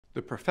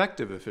The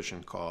perfective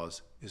efficient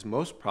cause is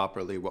most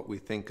properly what we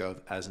think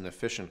of as an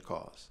efficient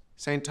cause.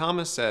 St.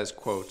 Thomas says,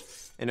 quote,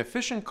 "An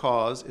efficient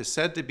cause is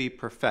said to be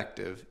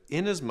perfective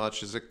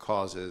inasmuch as it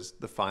causes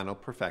the final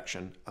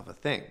perfection of a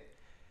thing,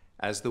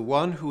 as the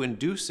one who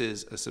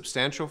induces a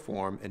substantial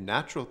form in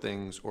natural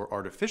things or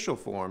artificial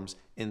forms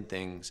in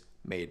things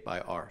made by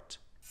art."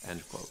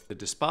 End quote. The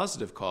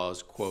dispositive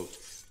cause, quote,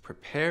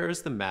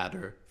 "prepares the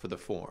matter for the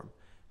form,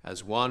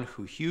 as one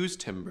who hews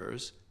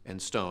timbers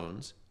and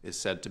stones is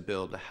said to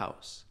build a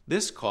house.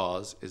 This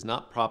cause is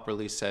not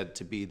properly said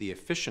to be the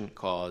efficient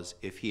cause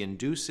if he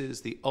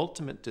induces the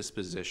ultimate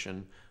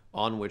disposition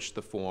on which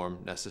the form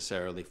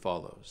necessarily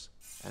follows."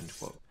 End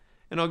quote.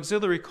 An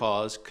auxiliary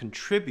cause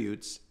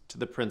contributes to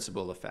the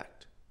principal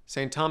effect.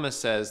 St. Thomas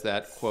says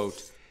that,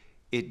 quote,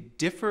 "It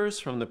differs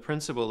from the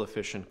principal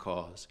efficient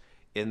cause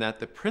in that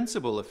the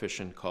principal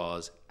efficient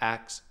cause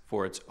acts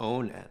for its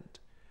own end,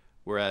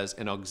 whereas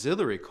an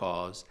auxiliary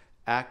cause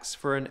acts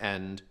for an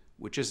end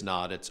which is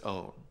not its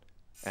own."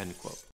 End quote.